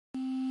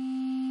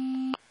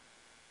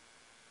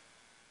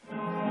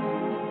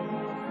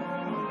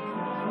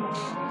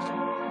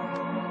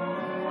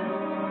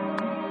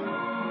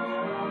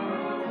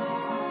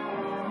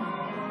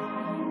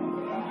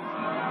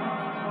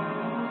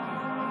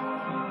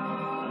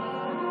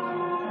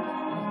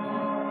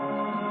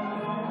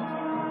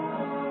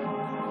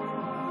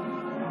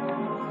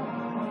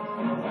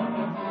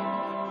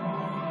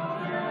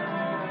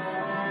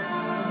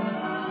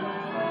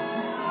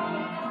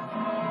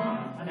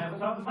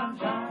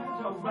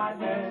so bright,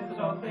 never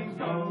saw things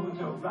go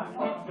so bright.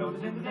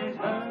 Noticing the days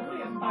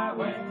hurrying by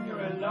when you're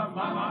in love,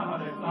 my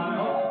heart is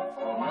fly.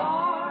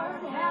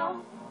 Lord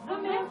help the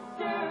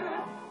mister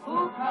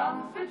who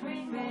comes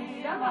between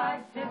me and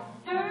my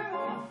sister,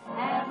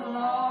 and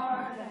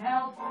Lord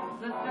help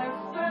the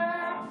sister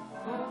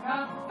who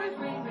comes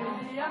between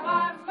me and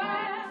my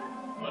man.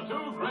 The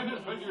two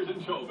greatest figures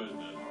in show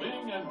business,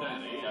 Bing and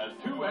Danny, as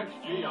two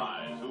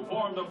ex-GIs who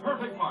formed a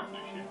perfect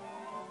partnership.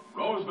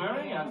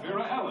 Rosemary and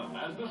Vera Ellen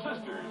as the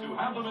sisters who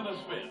have them in a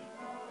spin,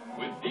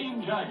 with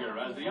Dean Jagger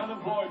as the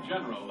unemployed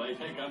general they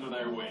take under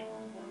their wing.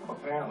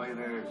 Apparently,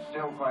 there's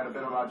still quite a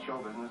bit about show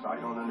business I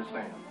don't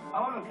understand.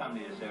 I want to come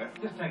to you, sir.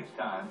 It just takes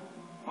time.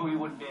 Oh, you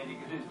wouldn't be any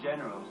good as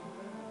generals.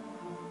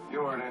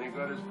 You weren't any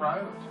good as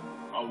privates.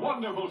 A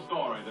wonderful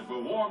story that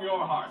will warm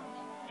your hearts,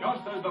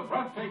 just as the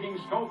breathtaking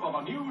scope of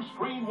a new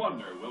screen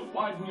wonder will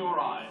widen your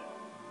eyes.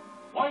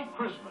 White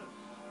Christmas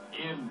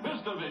in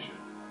VistaVision.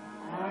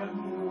 And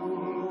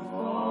you'll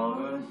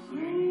fall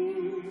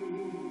asleep,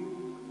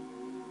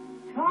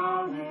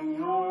 counting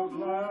your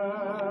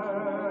blessings.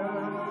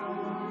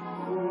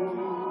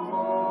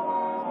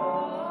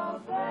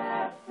 Oh,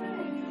 that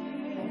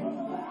thing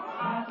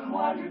happened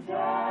while you're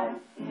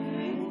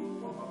dancing.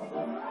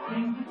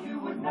 Things that you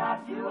would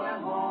not do at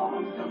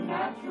home come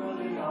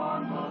naturally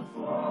on the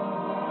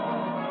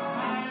floor.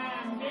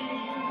 Handy,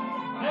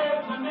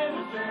 there's a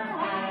minister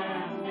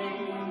handy,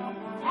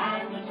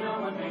 and the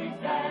children be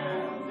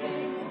dandy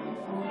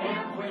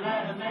if we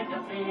let him make a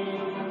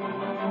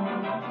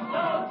fee.